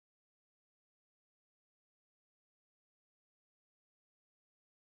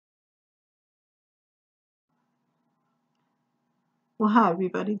Well, hi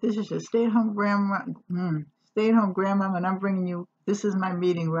everybody. This is your stay-at-home grandma, stay-at-home grandma, and I'm bringing you. This is my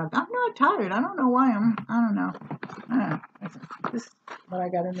meeting rug. I'm not tired. I don't know why. I don't know. This is what I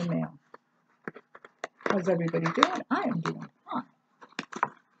got in the mail. How's everybody doing? I am doing fine.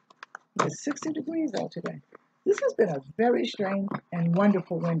 It's 60 degrees out today. This has been a very strange and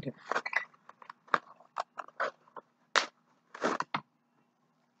wonderful winter.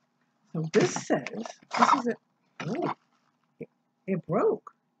 So this says this is it. Oh, it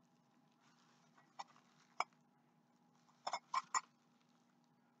broke.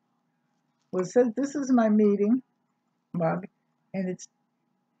 Well, it says this is my meeting mug, and it's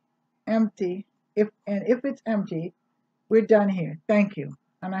empty. If it's empty, we're done here. Thank you.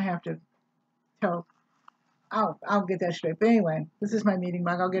 And I have to tell. I'll get that straight. But anyway, this is my meeting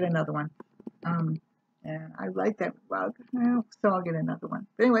mug. I'll get another one. And I like that mug. So I'll get another one.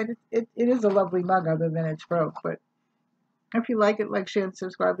 But anyway, it is a lovely mug, other than it's broke. But if you like it, like, share, and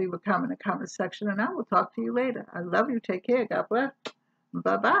subscribe. Leave a comment in the comment section, and I will talk to you later. I love you. Take care. God bless.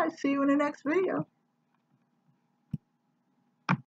 Bye bye. See you in the next video.